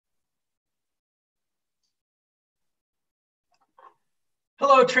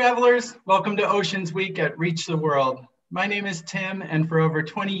Hello, travelers. Welcome to Oceans Week at Reach the World. My name is Tim, and for over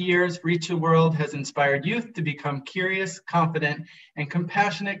 20 years, Reach the World has inspired youth to become curious, confident, and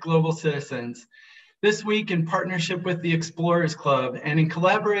compassionate global citizens. This week, in partnership with the Explorers Club and in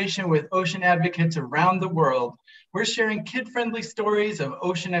collaboration with ocean advocates around the world, we're sharing kid-friendly stories of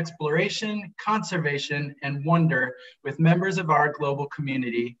ocean exploration, conservation, and wonder with members of our global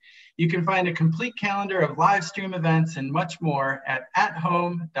community. You can find a complete calendar of live stream events and much more at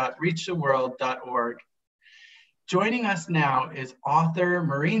athome.reachtheworld.org. Joining us now is author,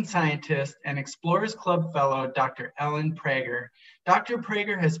 marine scientist, and Explorers Club fellow, Dr. Ellen Prager. Dr.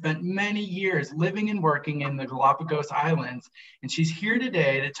 Prager has spent many years living and working in the Galapagos Islands, and she's here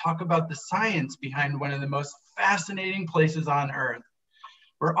today to talk about the science behind one of the most fascinating places on Earth.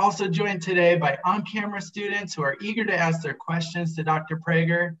 We're also joined today by on-camera students who are eager to ask their questions to Dr.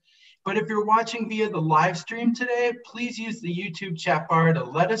 Prager. But if you're watching via the live stream today, please use the YouTube chat bar to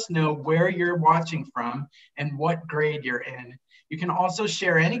let us know where you're watching from and what grade you're in. You can also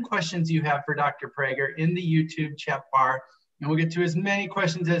share any questions you have for Dr. Prager in the YouTube chat bar, and we'll get to as many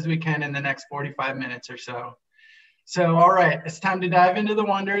questions as we can in the next 45 minutes or so. So, all right, it's time to dive into the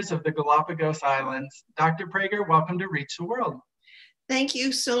wonders of the Galapagos Islands. Dr. Prager, welcome to Reach the World. Thank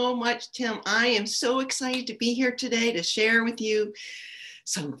you so much, Tim. I am so excited to be here today to share with you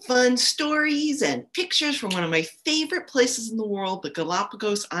some fun stories and pictures from one of my favorite places in the world, the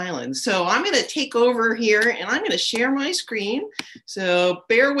Galapagos Islands. So I'm going to take over here and I'm going to share my screen. So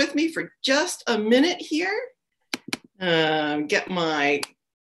bear with me for just a minute here. Get my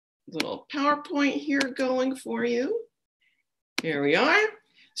little PowerPoint here going for you. Here we are.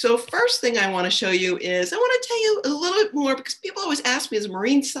 So first thing I want to show you is I want to tell you a little bit more because people always ask me as a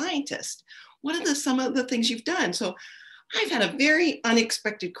marine scientist, what are some of the things you've done? So I've had a very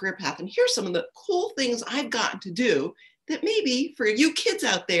unexpected career path, and here's some of the cool things I've gotten to do that maybe for you kids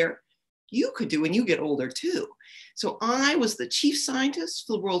out there, you could do when you get older too. So I was the chief scientist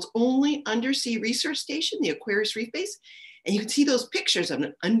for the world's only undersea research station, the Aquarius Reef Base, and you can see those pictures of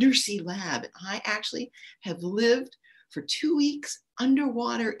an undersea lab. And I actually have lived for 2 weeks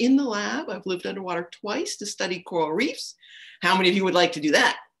underwater in the lab. I've lived underwater twice to study coral reefs. How many of you would like to do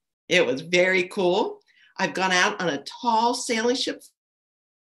that? It was very cool. I've gone out on a tall sailing ship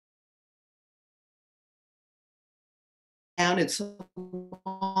down in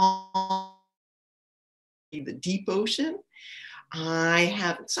the deep ocean. I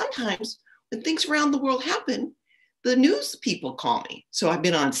have sometimes when things around the world happen, the news people call me. So I've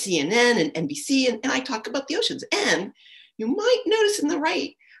been on CNN and NBC and I talk about the oceans. And you might notice in the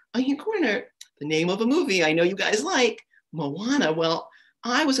right on your corner, the name of a movie I know you guys like, Moana. Well,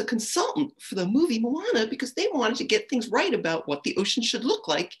 I was a consultant for the movie Moana because they wanted to get things right about what the ocean should look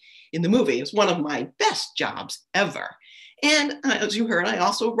like in the movie. It was one of my best jobs ever. And as you heard, I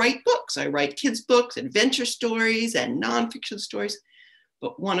also write books. I write kids' books, adventure stories, and nonfiction stories.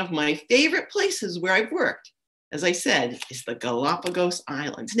 But one of my favorite places where I've worked, as I said, is the Galapagos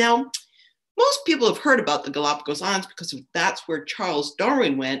Islands. Now, most people have heard about the Galapagos Islands because that's where Charles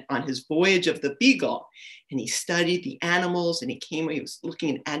Darwin went on his voyage of the Beagle. And he studied the animals and he was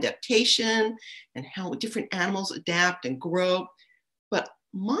looking at adaptation and how different animals adapt and grow. But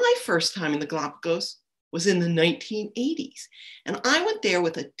my first time in the Galapagos was in the 1980s. And I went there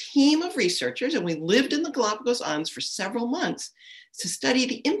with a team of researchers and we lived in the Galapagos Islands for several months to study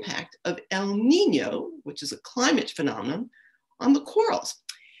the impact of El Nino, which is a climate phenomenon, on the corals.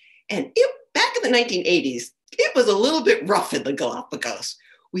 And back in the 1980s, it was a little bit rough in the Galapagos.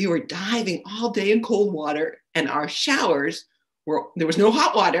 We were diving all day in cold water and our showers there was no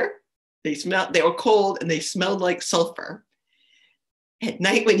hot water. They were cold and they smelled like sulfur. At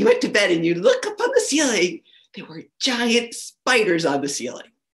night when you went to bed and you look up on the ceiling, there were giant spiders on the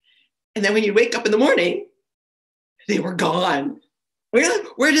ceiling. And then when you wake up in the morning, they were gone.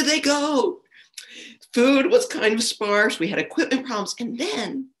 Where did they go? Food was kind of sparse. We had equipment problems. And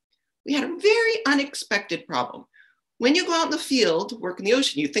then we had a very unexpected problem. When you go out in the field to work in the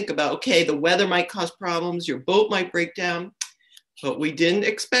ocean, you think about, okay, the weather might cause problems, your boat might break down, but we didn't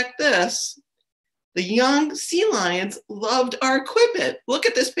expect this. The young sea lions loved our equipment. Look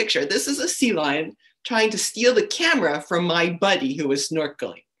at this picture. This is a sea lion trying to steal the camera from my buddy who was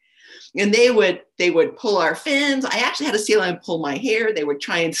snorkeling. And they would pull our fins. I actually had a sea lion pull my hair. They would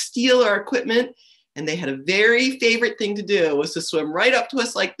try and steal our equipment. And they had a very favorite thing to do was to swim right up to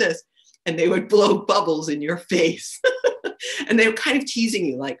us like this. And they would blow bubbles in your face. And they were kind of teasing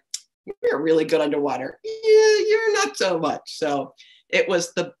you like, you're really good underwater. Yeah, you're not so much. So it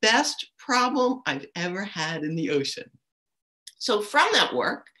was the best problem I've ever had in the ocean. So from that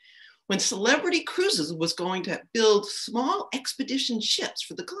work, when Celebrity Cruises was going to build small expedition ships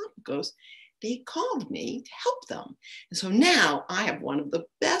for the Galapagos, they called me to help them. And so now I have one of the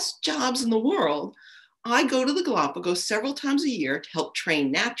best jobs in the world. I go to the Galapagos several times a year to help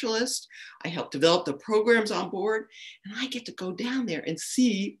train naturalists. I help develop the programs on board, and I get to go down there and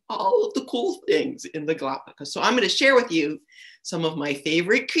see all of the cool things in the Galapagos. So I'm going to share with you some of my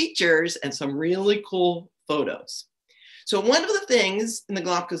favorite creatures and some really cool photos. So one of the things in the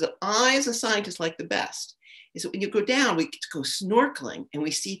Galapagos that I, as a scientist, like the best is that when you go down, we get to go snorkeling and we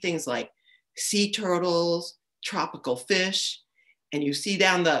see things like sea turtles, tropical fish, and you see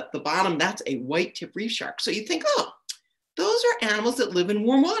down the bottom, that's a white-tip reef shark. So you think, oh, those are animals that live in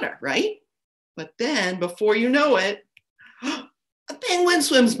warm water, right? But then before you know it, a penguin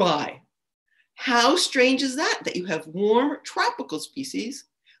swims by. How strange is that, that you have warm tropical species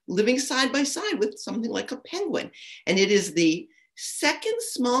living side by side with something like a penguin? And it is the second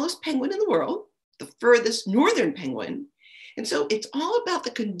smallest penguin in the world, the furthest northern penguin. And so it's all about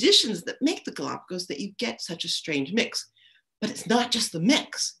the conditions that make the Galapagos that you get such a strange mix. But it's not just the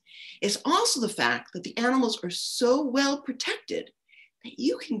mix. It's also the fact that the animals are so well protected that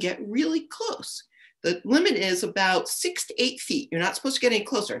you can get really close. The limit is about 6 to 8 feet. You're not supposed to get any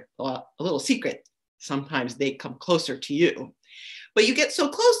closer. Well, a little secret, sometimes they come closer to you. But you get so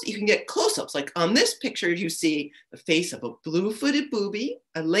close that you can get close-ups. Like on this picture, you see the face of a blue-footed booby,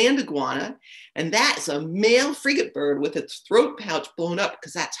 a land iguana, and that's a male frigate bird with its throat pouch blown up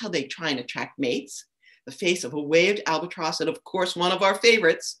because that's how they try and attract mates. The face of a waved albatross, and of course, one of our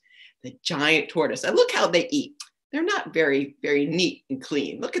favorites, the giant tortoise. And look how they eat. They're not very, very neat and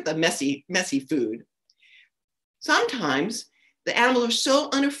clean. Look at the messy, messy food. Sometimes the animals are so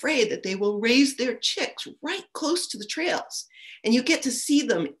unafraid that they will raise their chicks right close to the trails. And you get to see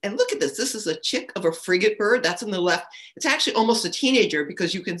them. And look at this. This is a chick of a frigate bird. That's on the left. It's actually almost a teenager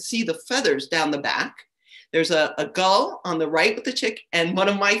because you can see the feathers down the back. There's a gull on the right with the chick. And one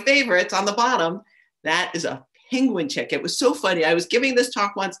of my favorites on the bottom, that is a penguin chick. It was so funny. I was giving this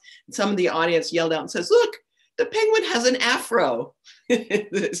talk once, and some of the audience yelled out and says, look, the penguin has an afro.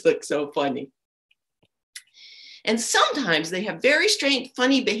 This looks so funny. And sometimes they have very strange,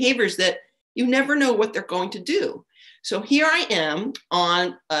 funny behaviors that you never know what they're going to do. So here I am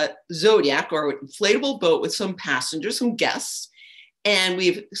on a Zodiac or inflatable boat with some passengers, some guests, and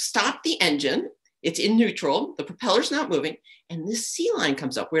we've stopped the engine. It's in neutral, the propeller's not moving, and this sea lion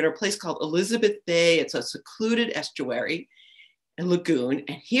comes up. We're in a place called Elizabeth Bay. It's a secluded estuary and lagoon,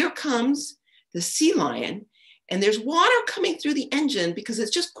 and here comes the sea lion, and there's water coming through the engine because it's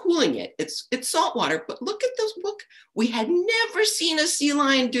just cooling it. It's salt water, but look at those, look. We had never seen a sea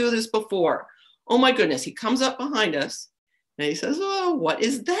lion do this before. Oh my goodness, he comes up behind us, and he says, oh, what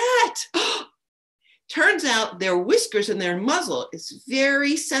is that? Turns out their whiskers and their muzzle is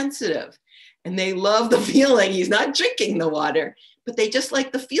very sensitive. And they love the feeling. He's not drinking the water, but they just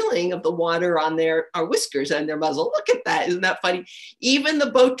like the feeling of the water on our whiskers and their muzzle. Look at that. Isn't that funny? Even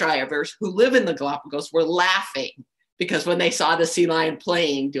the boat drivers who live in the Galapagos were laughing because when they saw the sea lion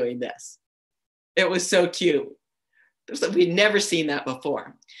playing doing this, it was so cute. We'd never seen that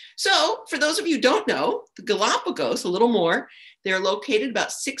before. So for those of you who don't know, the Galapagos, a little more, they're located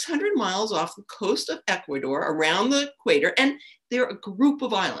about 600 miles off the coast of Ecuador around the equator, and they're a group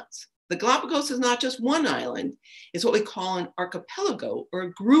of islands. The Galapagos is not just one island, it's what we call an archipelago or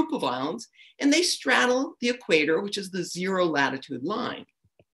a group of islands, and they straddle the equator, which is the 0 latitude line.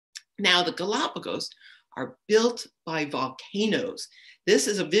 Now, the Galapagos are built by volcanoes. This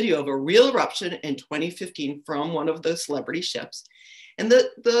is a video of a real eruption in 2015 from one of the Celebrity ships. And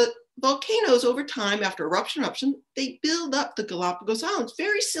the volcanoes over time, after eruption, they build up the Galapagos Islands,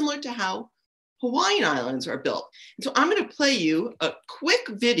 very similar to how Hawaiian Islands are built. And so I'm going to play you a quick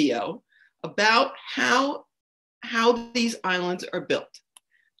video about how these islands are built.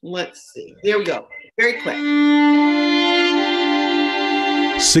 Let's see. There we go. Very quick.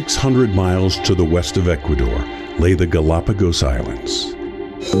 600 miles to the west of Ecuador lay the Galapagos Islands.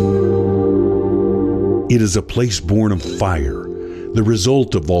 It is a place born of fire, the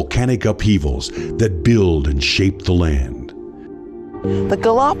result of volcanic upheavals that build and shape the land. The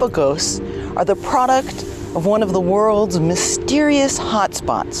Galapagos are the product of one of the world's mysterious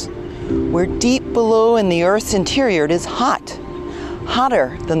hotspots, where deep below in the Earth's interior it is hot,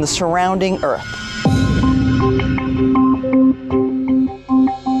 hotter than the surrounding Earth.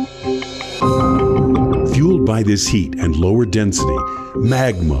 Fueled by this heat and lower density,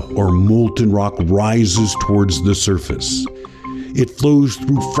 magma or molten rock rises towards the surface. It flows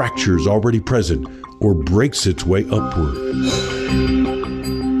through fractures already present or breaks its way upward.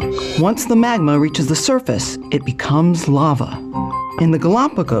 Once the magma reaches the surface, it becomes lava. In the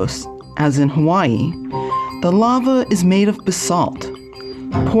Galapagos, as in Hawaii, the lava is made of basalt,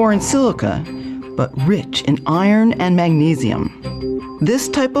 poor in silica, but rich in iron and magnesium. This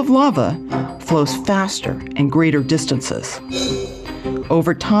type of lava flows faster and greater distances.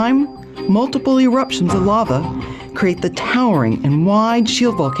 Over time, multiple eruptions of lava create the towering and wide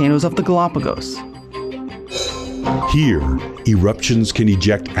shield volcanoes of the Galapagos. Here, eruptions can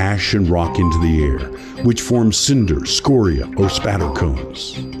eject ash and rock into the air, which forms cinders, scoria, or spatter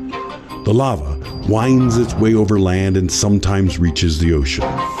cones. The lava winds its way over land and sometimes reaches the ocean.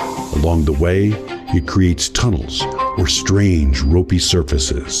 Along the way, it creates tunnels or strange ropey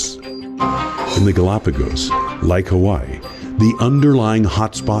surfaces. In the Galapagos, like Hawaii, the underlying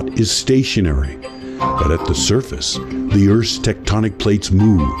hotspot is stationary, but at the surface, the Earth's tectonic plates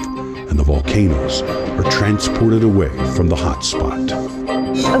move and the volcanoes are transported away from the hotspot.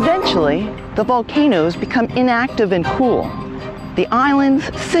 Eventually, the volcanoes become inactive and cool. The islands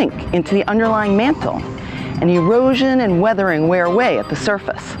sink into the underlying mantle, and erosion and weathering wear away at the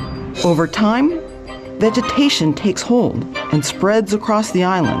surface. Over time, vegetation takes hold and spreads across the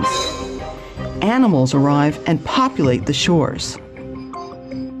islands. Animals arrive and populate the shores.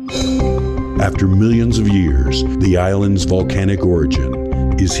 After millions of years, the island's volcanic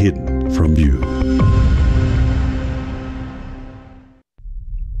origin is hidden from view.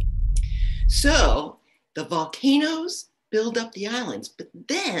 So the volcanoes build up the islands, but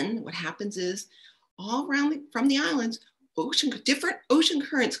then what happens is all around from the islands, different ocean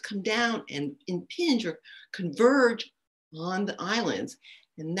currents come down and impinge or converge on the islands.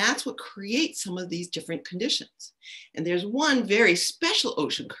 And that's what creates some of these different conditions. And there's one very special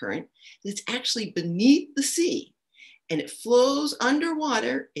ocean current that's actually beneath the sea, and it flows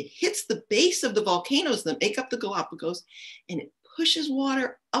underwater. It hits the base of the volcanoes that make up the Galapagos, and it pushes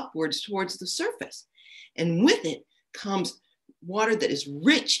water upwards towards the surface. And with it comes water that is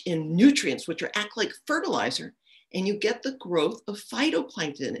rich in nutrients, which act like fertilizer. And you get the growth of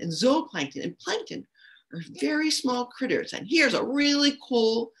phytoplankton and zooplankton, and plankton are very small critters. And here's a really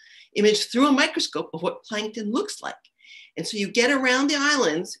cool image through a microscope of what plankton looks like. And so you get around the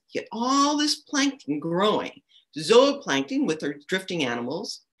islands, you get all this plankton growing, zooplankton, with their drifting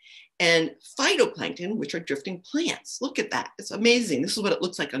animals, and phytoplankton, which are drifting plants. Look at that. It's amazing. This is what it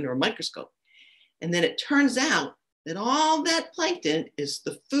looks like under a microscope. And then it turns out that all that plankton is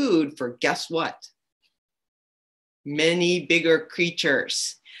the food for, guess what? Many bigger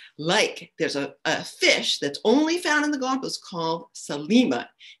creatures. Like there's a fish that's only found in the Galapagos called Salima.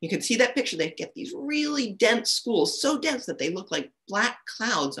 You can see that picture. They get these really dense schools, so dense that they look like black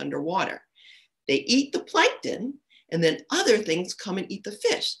clouds underwater. They eat the plankton, and then other things come and eat the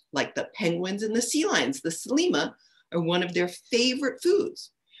fish, like the penguins and the sea lions. The Salima are one of their favorite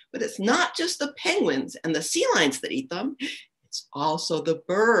foods. But it's not just the penguins and the sea lions that eat them. It's also the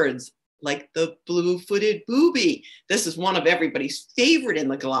birds, like the blue-footed booby. This is one of everybody's favorite in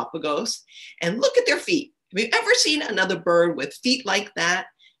the Galapagos. And look at their feet. Have you ever seen another bird with feet like that?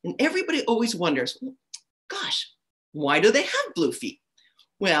 And everybody always wonders, gosh, why do they have blue feet?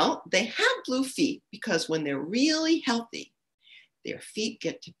 Well, they have blue feet because when they're really healthy, their feet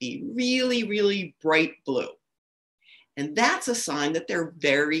get to be really, really bright blue. And that's a sign that they're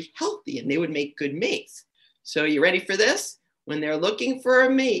very healthy and they would make good mates. So you ready for this? When they're looking for a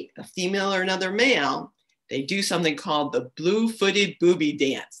mate, a female or another male, they do something called the blue-footed booby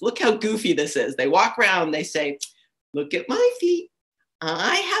dance. Look how goofy this is. They walk around, they say, look at my feet.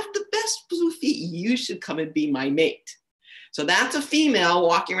 I have the best blue feet. You should come and be my mate. So that's a female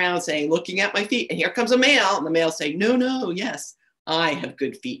walking around saying, looking at my feet. And here comes a male, and the male saying, no, no, yes, I have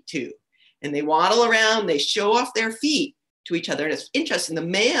good feet too. And they waddle around, they show off their feet to each other. And it's interesting, the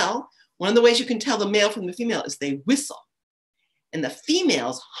male, one of the ways you can tell the male from the female is they whistle. And the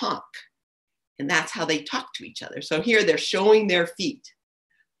females honk. And that's how they talk to each other. So here they're showing their feet.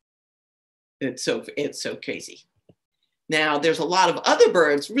 It's so crazy. Now there's a lot of other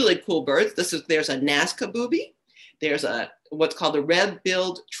birds, really cool birds. There's a Nazca booby. There's what's called a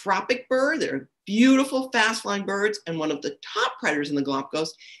red-billed tropic bird. They're beautiful, fast-flying birds. And one of the top predators in the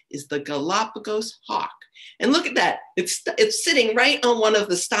Galapagos is the Galapagos hawk. And look at that. It's sitting right on one of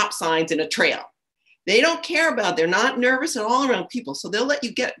the stop signs in a trail. They don't care about, they're not nervous at all around people. So they'll let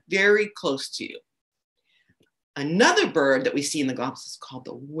you get very close to you. Another bird that we see in the Galapagos is called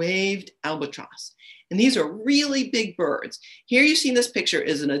the waved albatross. And these are really big birds. Here you see in this picture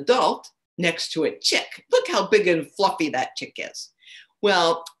is an adult next to a chick. Look how big and fluffy that chick is.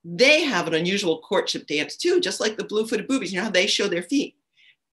 Well, they have an unusual courtship dance too, just like the blue-footed boobies. You know how they show their feet?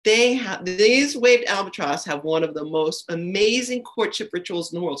 These waved albatross have one of the most amazing courtship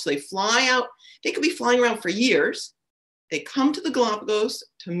rituals in the world. So they fly out, they could be flying around for years, They come to the Galapagos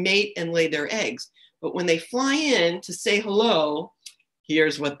to mate and lay their eggs. But when they fly in to say hello,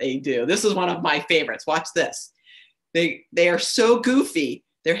 here's what they do. This is one of my favorites. Watch this. They are so goofy.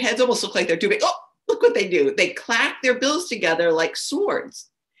 Their heads almost look like they're doing, oh, look what they do. They clack their bills together like swords.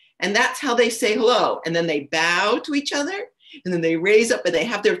 And that's how they say hello. And then they bow to each other. And then they raise up and they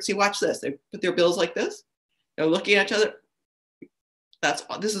have their, see, watch this. They put their bills like this. They're looking at each other.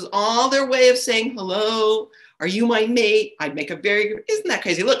 This is all their way of saying hello. Are you my mate? I'd make a very good, isn't that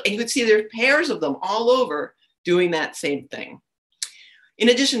crazy? Look, and you can see there's pairs of them all over doing that same thing. In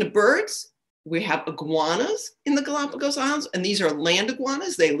addition to birds, we have iguanas in the Galapagos Islands, and these are land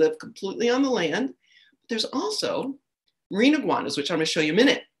iguanas. They live completely on the land. But there's also marine iguanas, which I'm going to show you in a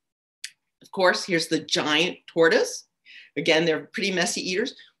minute. Of course, here's the giant tortoise. Again, they're pretty messy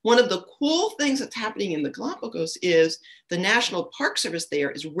eaters. One of the cool things that's happening in the Galapagos is the National Park Service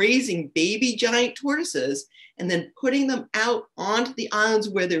there is raising baby giant tortoises and then putting them out onto the islands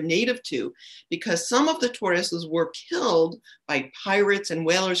where they're native to, because some of the tortoises were killed by pirates and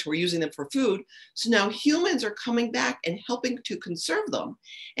whalers who were using them for food. So now humans are coming back and helping to conserve them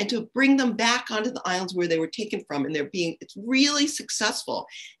and to bring them back onto the islands where they were taken from. And it's really successful.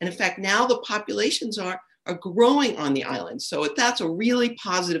 And in fact, now the populations are growing on the island. So that's a really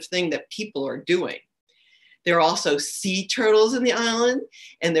positive thing that people are doing. There are also sea turtles in the island,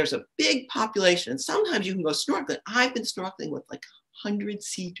 and there's a big population. And sometimes you can go snorkeling. I've been snorkeling with like 100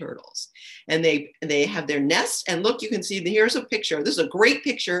 sea turtles, and they have their nests. And look, you can see, here's a picture. This is a great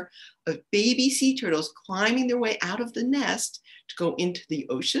picture of baby sea turtles climbing their way out of the nest to go into the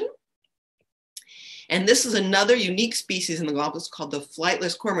ocean. And this is another unique species in the Galapagos called the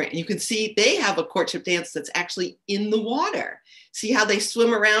flightless cormorant. And you can see they have a courtship dance that's actually in the water. See how they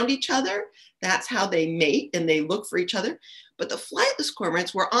swim around each other? That's how they mate and they look for each other. But the flightless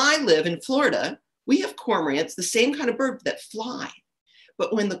cormorants, where I live in Florida, we have cormorants, the same kind of bird that fly.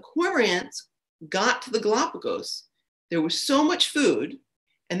 But when the cormorants got to the Galapagos, there was so much food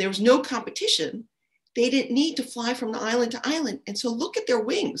and there was no competition. They didn't need to fly from the island to island. And so look at their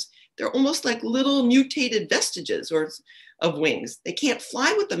wings. They're almost like little mutated vestiges of wings. They can't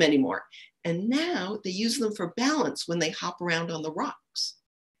fly with them anymore. And now they use them for balance when they hop around on the rocks.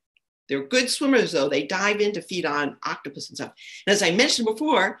 They're good swimmers, though. They dive in to feed on octopus and stuff. And as I mentioned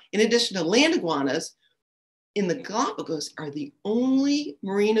before, in addition to land iguanas, in the Galapagos are the only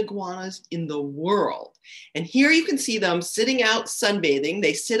marine iguanas in the world. And here you can see them sitting out sunbathing.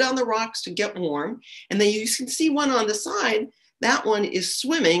 They sit on the rocks to get warm. And then you can see one on the side. That one is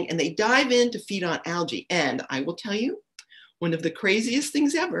swimming, and they dive in to feed on algae. And I will tell you, one of the craziest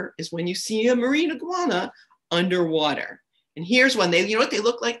things ever is when you see a marine iguana underwater. And here's one. You know what they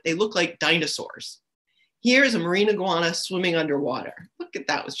look like? They look like dinosaurs. Here's a marine iguana swimming underwater. Look at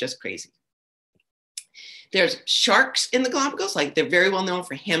that, it was just crazy. There's sharks in the Galapagos, like they're very well known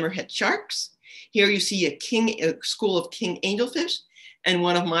for hammerhead sharks. Here you see a school of king angelfish. And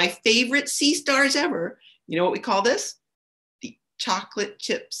one of my favorite sea stars ever, you know what we call this? The chocolate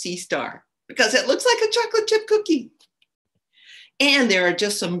chip sea star, because it looks like a chocolate chip cookie. And there are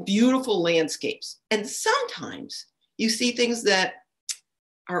just some beautiful landscapes. And sometimes you see things that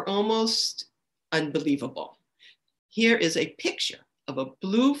are almost unbelievable. Here is a picture of a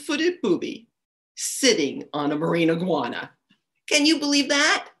blue-footed booby sitting on a marine iguana. Can you believe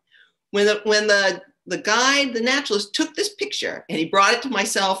that? When the guide, the naturalist, took this picture and he brought it to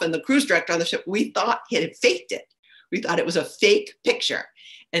myself and the cruise director on the ship, we thought he had faked it. We thought it was a fake picture.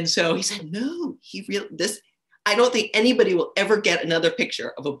 And so he said, no, I don't think anybody will ever get another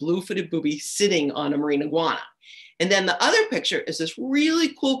picture of a blue-footed booby sitting on a marine iguana. And then the other picture is this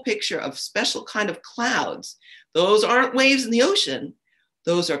really cool picture of special kind of clouds. Those aren't waves in the ocean.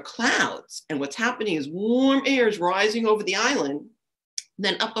 Those are clouds. And what's happening is warm air is rising over the island.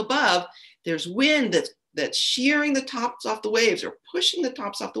 Then up above, there's wind that's shearing the tops off the waves or pushing the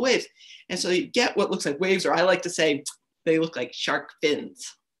tops off the waves. And so you get what looks like waves, or I like to say, they look like shark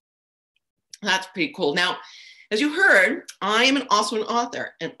fins. That's pretty cool. Now, as you heard, I am also an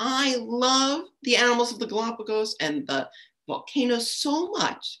author, and I love the animals of the Galapagos and the volcanoes so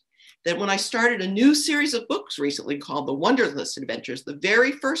much that when I started a new series of books recently called The Wonderlist Adventures, the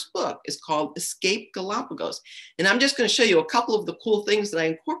very first book is called Escape Galapagos. And I'm just going to show you a couple of the cool things that I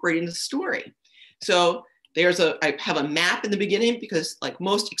incorporate in the story. So I have a map in the beginning because, like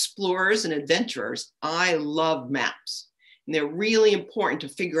most explorers and adventurers, I love maps. And they're really important to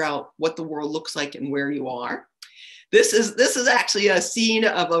figure out what the world looks like and where you are. This is actually a scene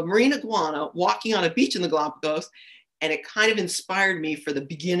of a marine iguana walking on a beach in the Galapagos, and it kind of inspired me for the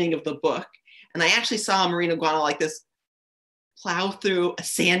beginning of the book. And I actually saw a marine iguana like this plow through a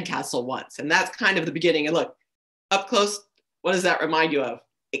sandcastle once, and that's kind of the beginning. And look, up close, what does that remind you of?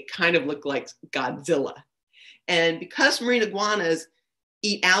 It kind of looked like Godzilla. And because marine iguanas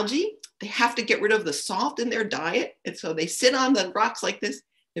eat algae, they have to get rid of the salt in their diet. And so they sit on the rocks like this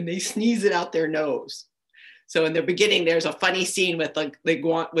and they sneeze it out their nose. So in the beginning, there's a funny scene with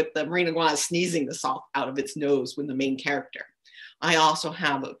the marine iguana sneezing the salt out of its nose when the main character. I also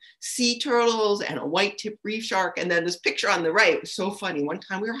have sea turtles and a white-tipped reef shark. And then this picture on the right was so funny. One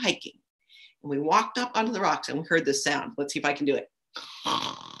time we were hiking and we walked up onto the rocks and we heard this sound. Let's see if I can do it.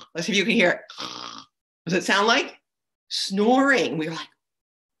 Let's see if you can hear it. What does it sound like? Snoring. We were like,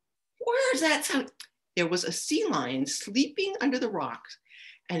 where's that sound? There was a sea lion sleeping under the rocks,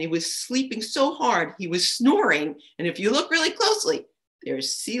 and he was sleeping so hard, he was snoring. And if you look really closely,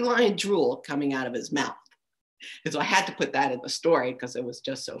 there's sea lion drool coming out of his mouth. And so I had to put that in the story because it was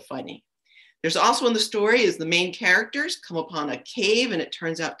just so funny. There's also in the story is the main characters come upon a cave, and it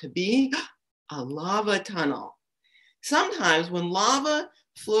turns out to be a lava tunnel. Sometimes when lava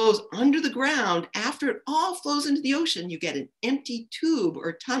flows under the ground, after it all flows into the ocean, you get an empty tube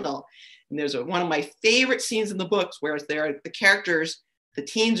or tunnel. And there's one of my favorite scenes in the books where the characters, the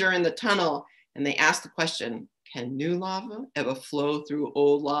teens are in the tunnel and they ask the question, can new lava ever flow through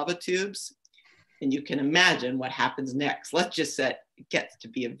old lava tubes? And you can imagine what happens next. Let's just say it gets to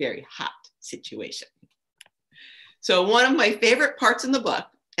be a very hot situation. So one of my favorite parts in the book,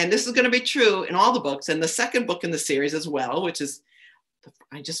 and this is going to be true in all the books, and the second book in the series as well, which is,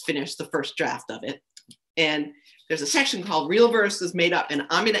 I just finished the first draft of it. And there's a section called Real versus Made Up. And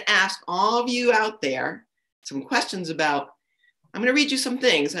I'm going to ask all of you out there some questions about, I'm going to read you some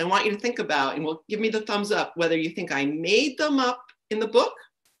things I want you to think about, and will give me the thumbs up whether you think I made them up in the book,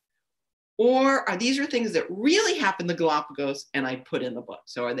 or are these things that really happened in the Galapagos and I put in the book.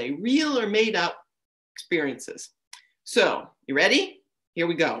 So are they real or made up experiences? So you ready? Here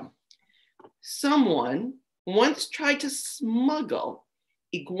we go. Someone once tried to smuggle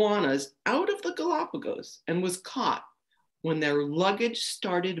iguanas out of the Galapagos and was caught when their luggage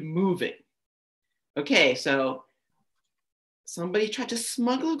started moving. Okay, so somebody tried to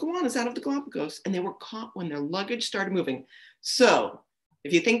smuggle iguanas out of the Galapagos and they were caught when their luggage started moving. So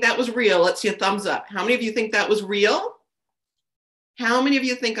if you think that was real, let's see a thumbs up. How many of you think that was real? How many of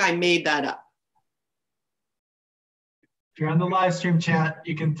you think I made that up? If you're on the live stream chat,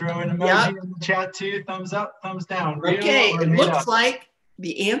 you can throw an emoji in the chat too. Thumbs up, thumbs down. Real okay, or it made looks up? like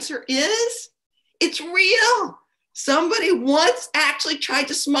the answer is it's real. Somebody once actually tried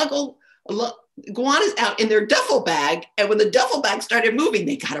to smuggle iguanas out in their duffel bag, and when the duffel bag started moving,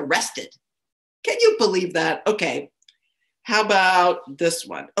 they got arrested. Can you believe that? Okay, how about this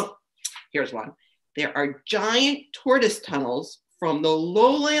one? Oh, here's one. There are giant tortoise tunnels from the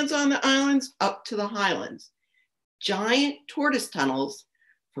lowlands on the islands up to the highlands. Giant tortoise tunnels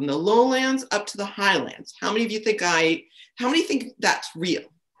from the lowlands up to the highlands. How many of you think how many think that's real?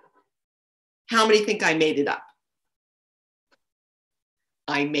 How many think I made it up?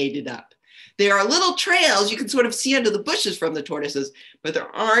 I made it up. There are little trails you can sort of see under the bushes from the tortoises, but there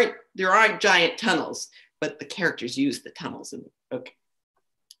aren't giant tunnels, but the characters use the tunnels. Okay,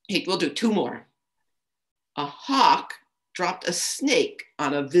 hey, we'll do two more. A hawk dropped a snake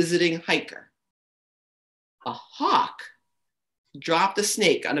on a visiting hiker. A hawk dropped a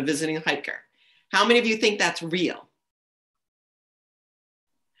snake on a visiting hiker. How many of you think that's real?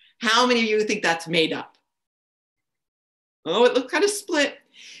 How many of you think that's made up? Oh, it looked kind of split.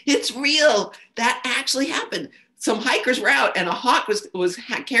 It's real. That actually happened. Some hikers were out and a hawk was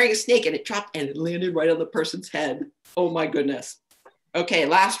carrying a snake and it dropped and it landed right on the person's head. Oh my goodness. Okay,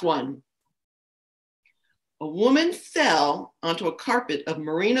 last one. A woman fell onto a carpet of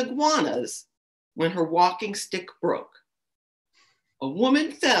marine iguanas when her walking stick broke. A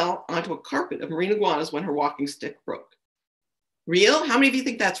woman fell onto a carpet of marine iguanas when her walking stick broke. Real? How many of you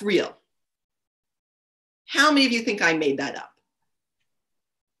think that's real? How many of you think I made that up?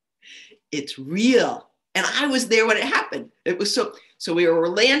 It's real. And I was there when it happened. It was so we were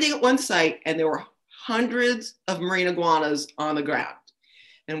landing at one site and there were hundreds of marine iguanas on the ground.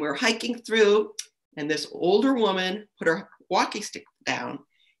 And we were hiking through and this older woman put her walking stick down.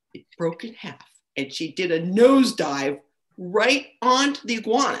 It broke in half and she did a nosedive right onto the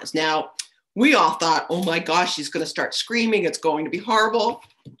iguanas. Now, we all thought, oh my gosh, she's going to start screaming. It's going to be horrible.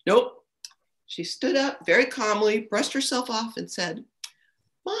 Nope. She stood up very calmly, brushed herself off and said,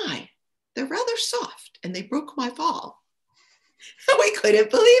 my, they're rather soft and they broke my fall. We couldn't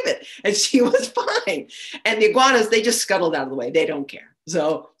believe it. And she was fine. And the iguanas, they just scuttled out of the way. They don't care.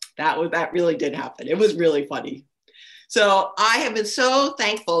 So that really did happen. It was really funny. So I have been so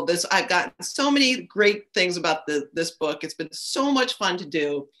thankful. I've gotten so many great things about this book. It's been so much fun to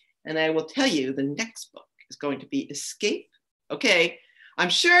do. And I will tell you, the next book is going to be escape. Okay, I'm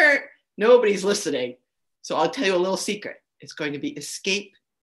sure nobody's listening, so I'll tell you a little secret. It's going to be escape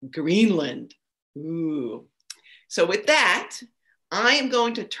Greenland. Ooh. So with that, I am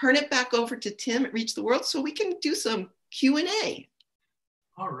going to turn it back over to Tim at Reach the World so we can do some Q&A.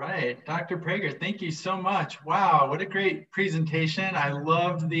 All right, Dr. Prager, thank you so much. Wow, what a great presentation. I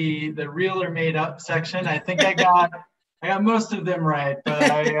loved the real or made up section. I think I got most of them right, but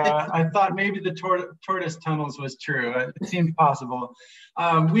I thought maybe the tortoise tunnels was true. It seemed possible.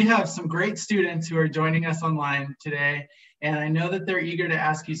 We have some great students who are joining us online today, and I know that they're eager to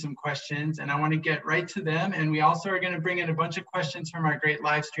ask you some questions, and I want to get right to them. And we also are going to bring in a bunch of questions from our great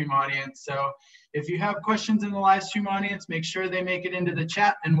live stream audience. So if you have questions in the live stream audience, make sure they make it into the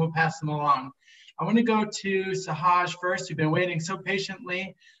chat and we'll pass them along. I want to go to Sahaj first, who's been waiting so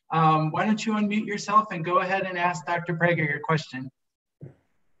patiently. Why don't you unmute yourself and go ahead and ask Dr. Prager your question.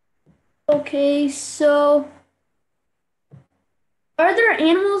 Okay, so are there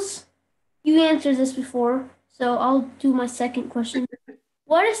animals? You answered this before, so I'll do my second question.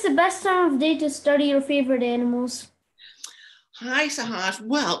 What is the best time of day to study your favorite animals? Hi, Sahaj.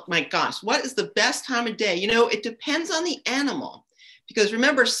 Well, my gosh, what is the best time of day? You know, it depends on the animal. Because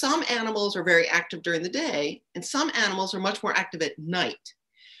remember, some animals are very active during the day, and some animals are much more active at night.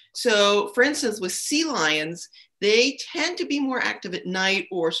 So, for instance, with sea lions, they tend to be more active at night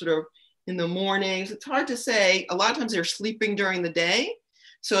or sort of in the mornings. It's hard to say. A lot of times they're sleeping during the day.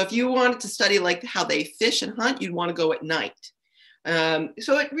 So if you wanted to study like how they fish and hunt, you'd want to go at night.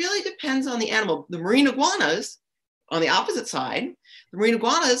 So it really depends on the animal. The marine iguanas, on the opposite side, the marine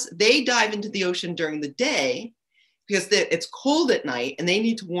iguanas, they dive into the ocean during the day because it's cold at night and they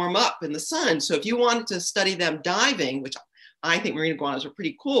need to warm up in the sun. So if you wanted to study them diving, which I think marine iguanas are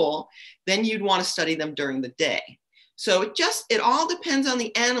pretty cool, then you'd want to study them during the day. So it all depends on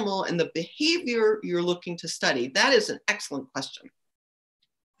the animal and the behavior you're looking to study. That is an excellent question.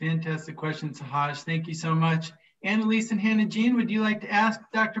 Fantastic question, Sahaj. Thank you so much. Annalise and Hannah Jean, would you like to ask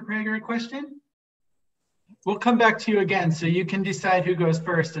Dr. Prager a question? We'll come back to you again, so you can decide who goes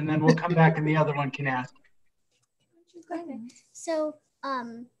first, and then we'll come back and the other one can ask. Okay. So,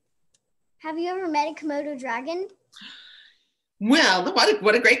 have you ever met a Komodo dragon? Well,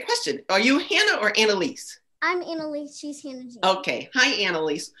 what a great question. Are you Hannah or Annalise? I'm Annalise, she's Hannah Jean. Okay, hi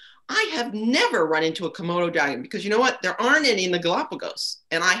Annalise. I have never run into a Komodo dragon because you know what? There aren't any in the Galapagos,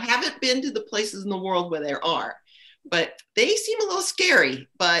 and I haven't been to the places in the world where there are, but they seem a little scary,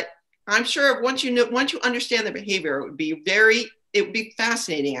 but I'm sure once you understand their behavior, it would be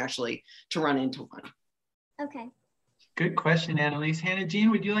fascinating actually to run into one. Okay. Good question, Annalise. Hannah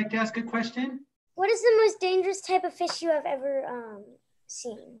Jean, would you like to ask a question? What is the most dangerous type of fish you have ever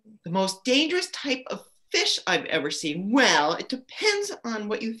seen? The most dangerous type of fish I've ever seen? Well, it depends on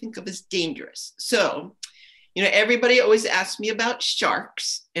what you think of as dangerous. So, you know, everybody always asks me about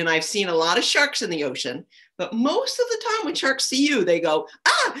sharks, and I've seen a lot of sharks in the ocean, but most of the time when sharks see you, they go,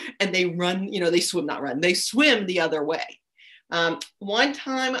 ah, and they run, you know, they swim, not run, they swim the other way. One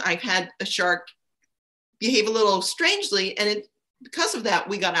time I've had a shark behave a little strangely, and because of that,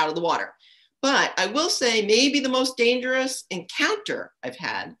 we got out of the water. But I will say maybe the most dangerous encounter I've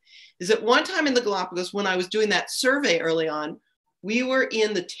had is at one time in the Galapagos, when I was doing that survey early on, we were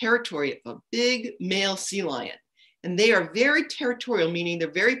in the territory of a big male sea lion. And they are very territorial, meaning they're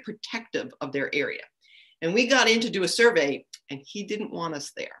very protective of their area. And we got in to do a survey and he didn't want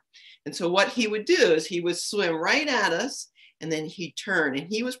us there. And so what he would do is he would swim right at us and then he'd turn, and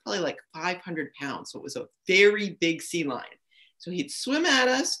he was probably like 500 pounds. So it was a very big sea lion. So he'd swim at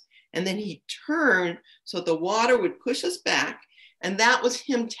us and then he'd turn so the water would push us back. And that was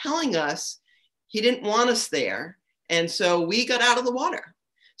him telling us he didn't want us there. And so we got out of the water.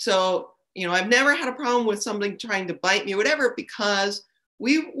 So, you know, I've never had a problem with somebody trying to bite me or whatever, because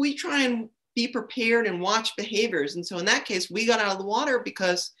we try and be prepared and watch behaviors. And so in that case, we got out of the water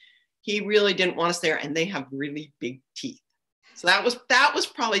because he really didn't want us there, and they have really big teeth. So that was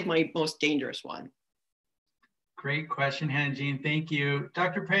probably my most dangerous one. Great question, Hannah Jean. Thank you.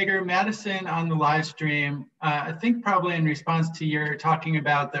 Dr. Prager, Madison on the live stream, I think probably in response to your talking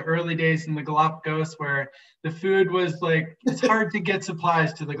about the early days in the Galapagos where the food was like, it's hard to get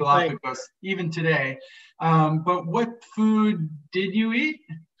supplies to the Galapagos, right, even today. But what food did you eat?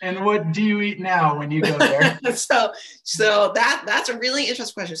 And what do you eat now when you go there? so that's a really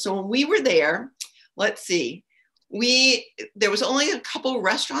interesting question. So when we were there, let's see, there was only a couple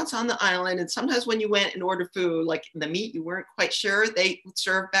restaurants on the island, and sometimes when you went and ordered food, like the meat, you weren't quite sure. They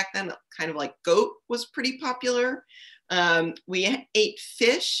served back then kind of like goat was pretty popular. We ate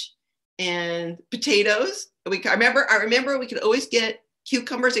fish and potatoes. I remember we could always get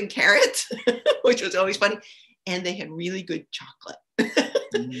cucumbers and carrots, which was always funny. And they had really good chocolate.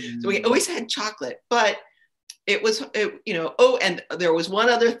 So we always had chocolate, but it was, oh, and there was one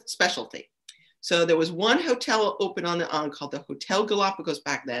other specialty. So there was one hotel open on the island called the Hotel Galapagos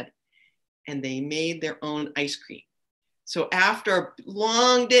back then, and they made their own ice cream. So after a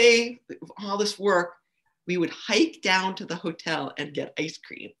long day of all this work, we would hike down to the hotel and get ice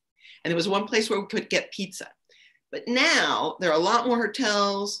cream. And there was one place where we could get pizza. But now there are a lot more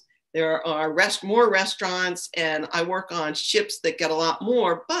hotels, there are more restaurants, and I work on ships that get a lot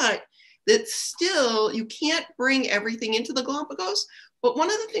more, but that still, you can't bring everything into the Galapagos. But one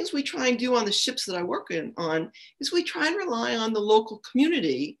of the things we try and do on the ships that I work on is we try and rely on the local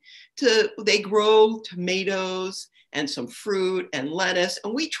community they grow tomatoes and some fruit and lettuce.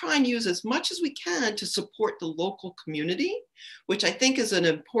 And we try and use as much as we can to support the local community, which I think is an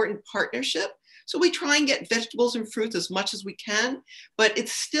important partnership. So we try and get vegetables and fruits as much as we can, but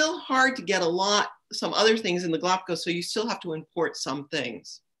it's still hard to get some other things in the Galapagos. So you still have to import some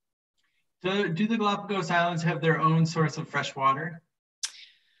things. So do the Galapagos Islands have their own source of fresh water?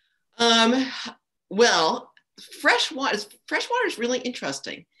 Well, fresh water is really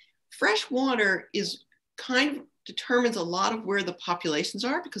interesting. Fresh water determines a lot of where the populations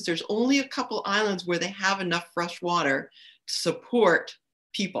are, because there's only a couple islands where they have enough fresh water to support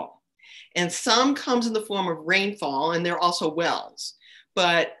people. And some comes in the form of rainfall, and there are also wells.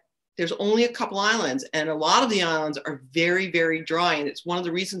 But there's only a couple islands, and a lot of the islands are very, very dry, and it's one of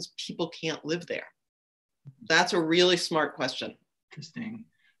the reasons people can't live there. That's a really smart question. Interesting.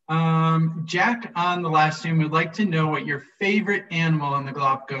 Jack on the last Zoom would like to know what your favorite animal in the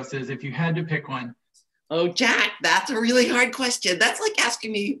Galapagos is, if you had to pick one. Oh, Jack, that's a really hard question. That's like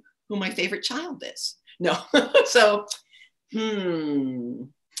asking me who my favorite child is. No. So,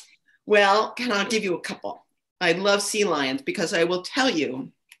 well, I'll give you a couple. I love sea lions, because I will tell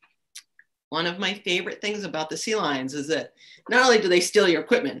you, one of my favorite things about the sea lions is that not only do they steal your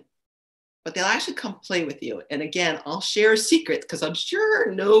equipment, but they'll actually come play with you. And again, I'll share a secret, because I'm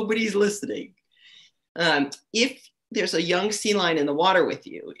sure nobody's listening. If there's a young sea lion in the water with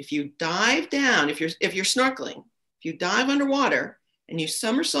you, if you dive down, if you're snorkeling, if you dive underwater and you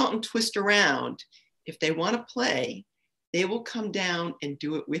somersault and twist around, if they want to play, they will come down and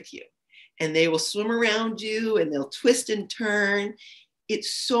do it with you. And they will swim around you, and they'll twist and turn.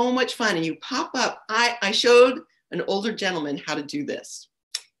 It's so much fun. And you pop up. I showed an older gentleman how to do this.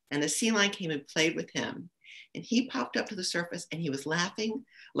 And the sea lion came and played with him. And he popped up to the surface, and he was laughing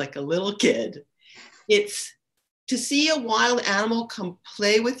like a little kid. It's to see a wild animal come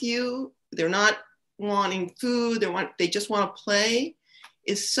play with you. They're not wanting food. They just want to play.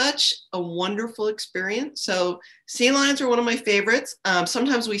 Is such a wonderful experience. So sea lions are one of my favorites.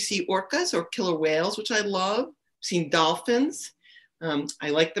 Sometimes we see orcas or killer whales, which I love. I've seen dolphins. I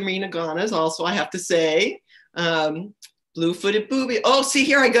like the marine iguanas also, I have to say. Blue-footed booby. Oh, see,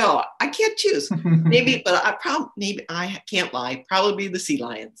 here I go. I can't choose. Maybe, but I can't lie. Probably be the sea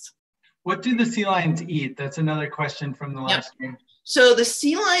lions. What do the sea lions eat? That's another question from the last game. So the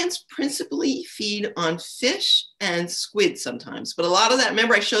sea lions principally feed on fish and squid sometimes, but a lot of that,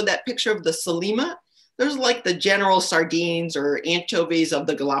 remember I showed that picture of the salima? There's like the general sardines or anchovies of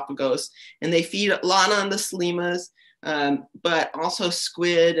the Galapagos, and they feed a lot on the salimas, but also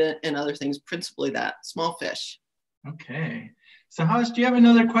squid and other things, principally that, small fish. Okay. So Haj, do you have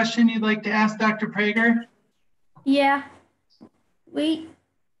another question you'd like to ask Dr. Prager? Yeah. Wait.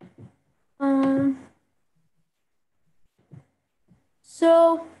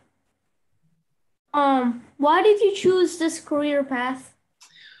 So, why did you choose this career path?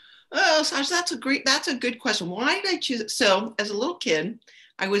 Oh, Saj, that's a good question. Why did I choose it? So, as a little kid,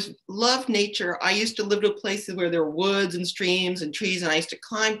 I loved nature. I used to live in places where there were woods and streams and trees, and I used to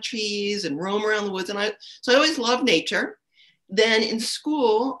climb trees and roam around the woods. So I always loved nature. Then in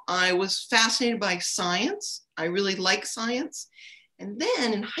school, I was fascinated by science. I really like science. And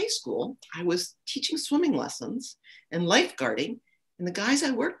then in high school, I was teaching swimming lessons and lifeguarding. And the guys I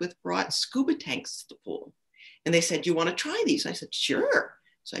worked with brought scuba tanks to the pool. And they said, "Do you want to try these?" And I said, "Sure."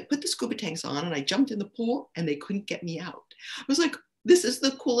 So I put the scuba tanks on and I jumped in the pool, and they couldn't get me out. I was like, this is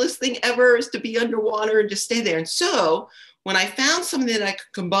the coolest thing ever, is to be underwater and just stay there. And so when I found something that I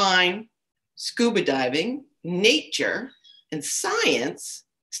could combine scuba diving, nature, and science,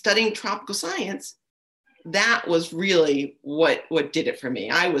 studying tropical science, that was really what did it for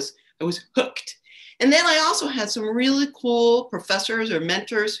me. I was hooked. And then I also had some really cool professors or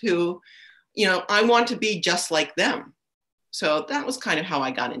mentors who, I want to be just like them. So that was kind of how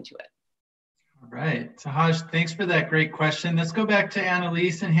I got into it. All right. So Haj, thanks for that great question. Let's go back to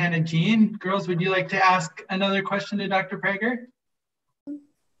Annalise and Hannah Jean. Girls, would you like to ask another question to Dr. Prager?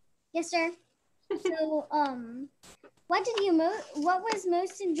 Yes, sir. So, what was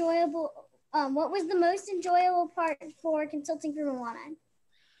most enjoyable? What was the most enjoyable part for consulting for Moana?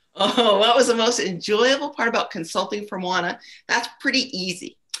 Oh, what was the most enjoyable part about consulting for Moana? That's pretty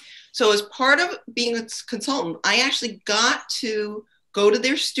easy. So as part of being a consultant, I actually got to go to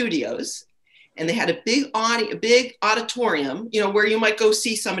their studios, and they had a big auditorium, you know, where you might go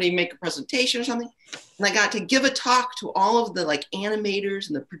see somebody make a presentation or something. And I got to give a talk to all of the like animators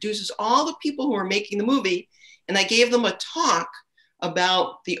and the producers, all the people who were making the movie. And I gave them a talk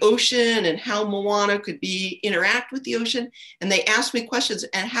about the ocean and how Moana could interact with the ocean. And they asked me questions,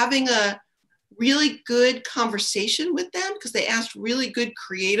 and having a really good conversation with them, because they asked really good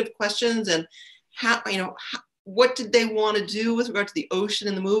creative questions and what did they want to do with regard to the ocean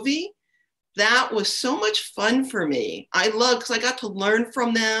in the movie. That was so much fun for me. I loved, because I got to learn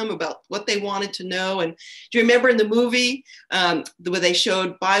from them about what they wanted to know. And do you remember in the movie where they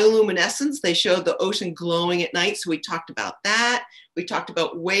showed bioluminescence? They showed the ocean glowing at night. So we talked about that. We talked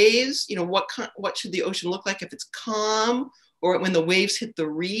about waves. You know, what should the ocean look like if it's calm or when the waves hit the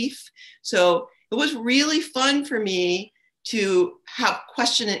reef? So it was really fun for me to have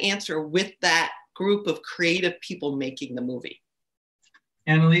question and answer with that group of creative people making the movie.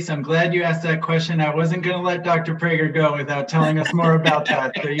 Annalise, I'm glad you asked that question. I wasn't going to let Dr. Prager go without telling us more about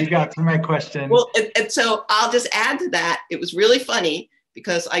that. So you got to my question. Well, and so I'll just add to that. It was really funny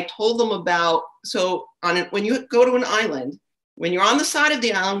because I told them about, when you go to an island, when you're on the side of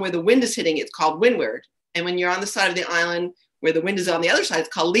the island where the wind is hitting, it's called windward. And when you're on the side of the island where the wind is on the other side, it's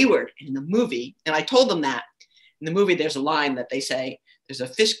called leeward. And in the movie, and I told them that, in the movie, there's a line that they say, there's a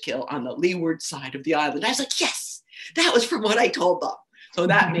fish kill on the leeward side of the island. I was like, yes, that was from what I told them. So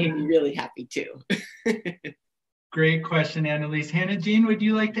that made me really happy too. Great question, Annalise. Hannah Jean, would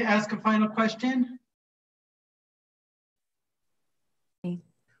you like to ask a final question?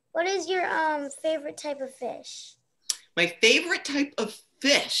 What is your favorite type of fish? My favorite type of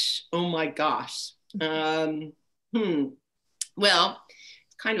fish? Oh my gosh. Well,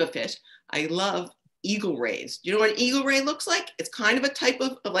 it's kind of a fish. I love eagle rays. Do you know what an eagle ray looks like? It's kind of a type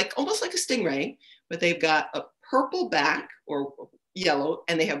of like, almost like a stingray, but they've got a purple back or yellow,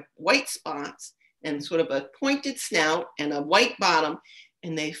 and they have white spots and sort of a pointed snout and a white bottom,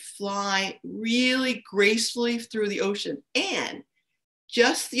 and they fly really gracefully through the ocean. And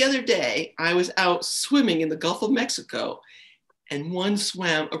just the other day, I was out swimming in the Gulf of Mexico, and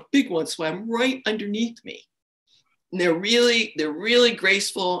a big one swam right underneath me. And they're really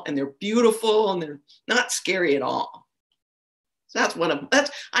graceful, and they're beautiful, and they're not scary at all. So that's one of them.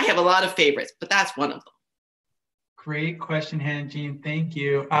 I have a lot of favorites, but that's one of them. Great question, Hannah Jean. Thank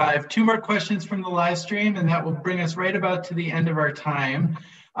you. I have two more questions from the live stream, and that will bring us right about to the end of our time.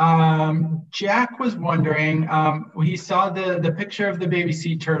 Jack was wondering, he saw the picture of the baby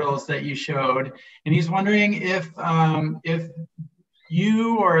sea turtles that you showed, and he's wondering if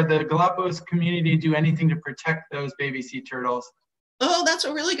you or the Galapagos community do anything to protect those baby sea turtles. Oh, that's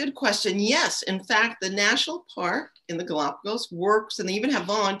a really good question. Yes, in fact, the national park in the Galapagos works, and they even have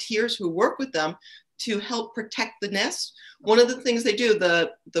volunteers who work with them to help protect the nests. One of the things they do,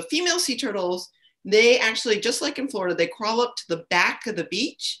 the female sea turtles, they actually, just like in Florida, they crawl up to the back of the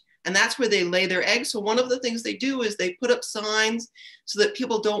beach, and that's where they lay their eggs. So one of the things they do is they put up signs so that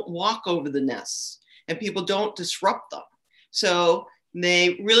people don't walk over the nests and people don't disrupt them. So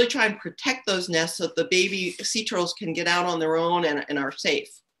they really try and protect those nests so that the baby sea turtles can get out on their own and are safe.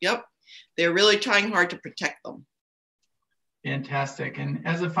 Yep, they're really trying hard to protect them. Fantastic. And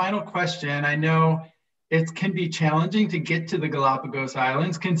as a final question, I know it can be challenging to get to the Galapagos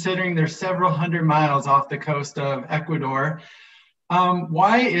Islands, considering they're several hundred miles off the coast of Ecuador.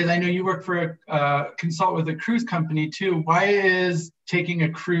 I know you work for consult with a cruise company too. Why is taking a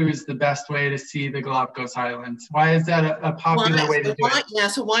cruise the best way to see the Galapagos Islands? Why is that a popular way to do it? Yeah,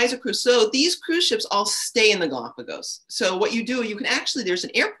 so why is a cruise? So these cruise ships all stay in the Galapagos. So what you do, there's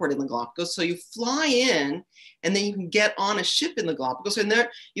an airport in the Galapagos. So you fly in, and then you can get on a ship in the Galapagos. And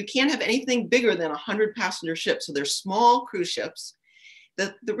there, you can't have anything bigger than 100 passenger ships. So they're small cruise ships.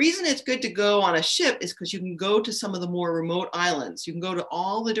 The reason it's good to go on a ship is because you can go to some of the more remote islands. You can go to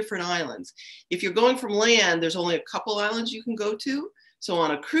all the different islands. If you're going from land, there's only a couple islands you can go to. So on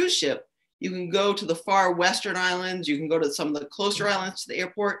a cruise ship, you can go to the far western islands. You can go to some of the closer islands to the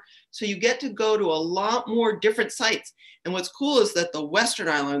airport. So you get to go to a lot more different sites. And what's cool is that the western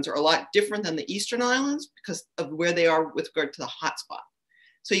islands are a lot different than the eastern islands because of where they are with regard to the hotspot.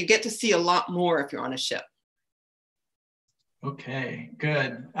 So you get to see a lot more if you're on a ship. Okay,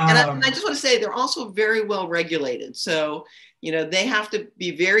 good. And I just want to say they're also very well regulated. So, they have to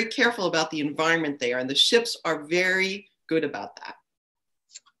be very careful about the environment they are, and the ships are very good about that.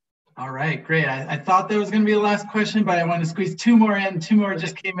 All right, great. I thought that was going to be the last question, but I want to squeeze two more in. Two more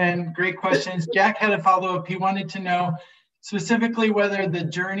just came in. Great questions. Jack had a follow-up. He wanted to know specifically whether the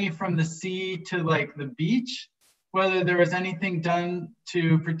journey from the sea to like the beach, whether there was anything done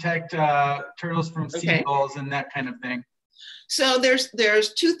to protect turtles from seagulls and that kind of thing. So there's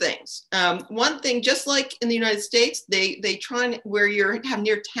two things. One thing, just like in the United States, they try and where have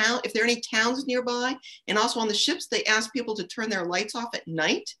near town, if there are any towns nearby, and also on the ships, they ask people to turn their lights off at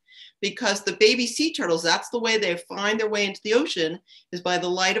night, because the baby sea turtles, that's the way they find their way into the ocean, is by the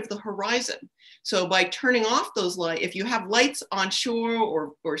light of the horizon. So by turning off those lights, if you have lights on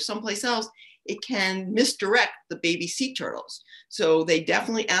shore or someplace else, it can misdirect the baby sea turtles. So they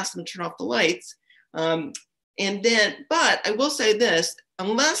definitely ask them to turn off the lights. And then, but I will say this,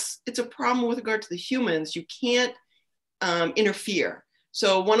 unless it's a problem with regard to the humans, you can't interfere.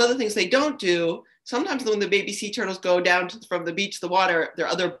 So one of the things they don't do, sometimes when the baby sea turtles go down from the beach to the water, there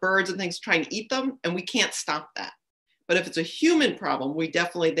are other birds and things trying to eat them, and we can't stop that. But if it's a human problem, they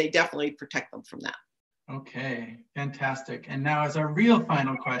definitely protect them from that. Okay, fantastic. And now as our real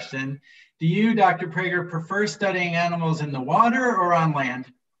final question, do you, Dr. Prager, prefer studying animals in the water or on land?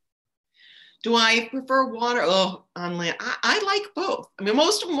 Do I prefer water? Oh, on land. I like both. I mean,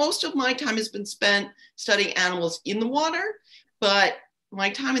 most of my time has been spent studying animals in the water, but my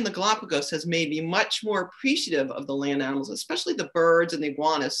time in the Galapagos has made me much more appreciative of the land animals, especially the birds and the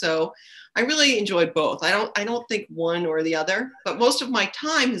iguanas. So I really enjoy both. I don't think one or the other, but most of my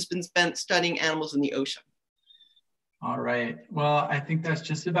time has been spent studying animals in the ocean. All right. Well, I think that's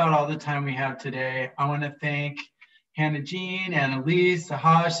just about all the time we have today. I want to thank Hannah Jean, Annalise,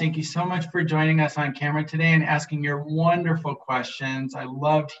 Sahaj, thank you so much for joining us on camera today and asking your wonderful questions. I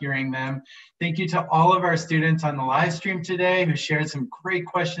loved hearing them. Thank you to all of our students on the live stream today who shared some great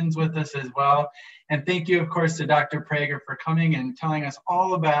questions with us as well. And thank you, of course, to Dr. Prager for coming and telling us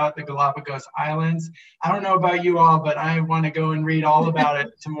all about the Galapagos Islands. I don't know about you all, but I want to go and read all about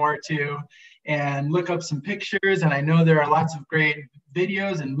it some more too and look up some pictures. And I know there are lots of great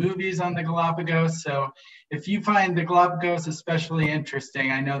videos and movies on the Galapagos. So if you find the Galapagos especially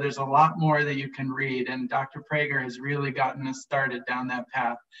interesting, I know there's a lot more that you can read, and Dr. Prager has really gotten us started down that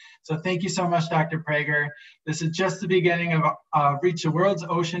path. So thank you so much, Dr. Prager. This is just the beginning of Reach the World's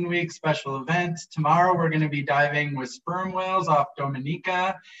Ocean Week special event. Tomorrow, we're going to be diving with sperm whales off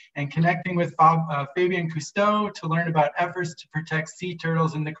Dominica and connecting with Fabian Cousteau to learn about efforts to protect sea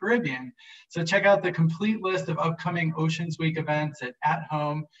turtles in the Caribbean. So check out the complete list of upcoming Oceans Week events at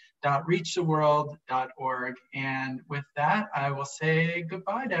athome.reachtheworld.org. And with that, I will say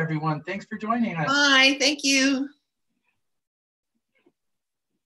goodbye to everyone. Thanks for joining us. Bye. Thank you.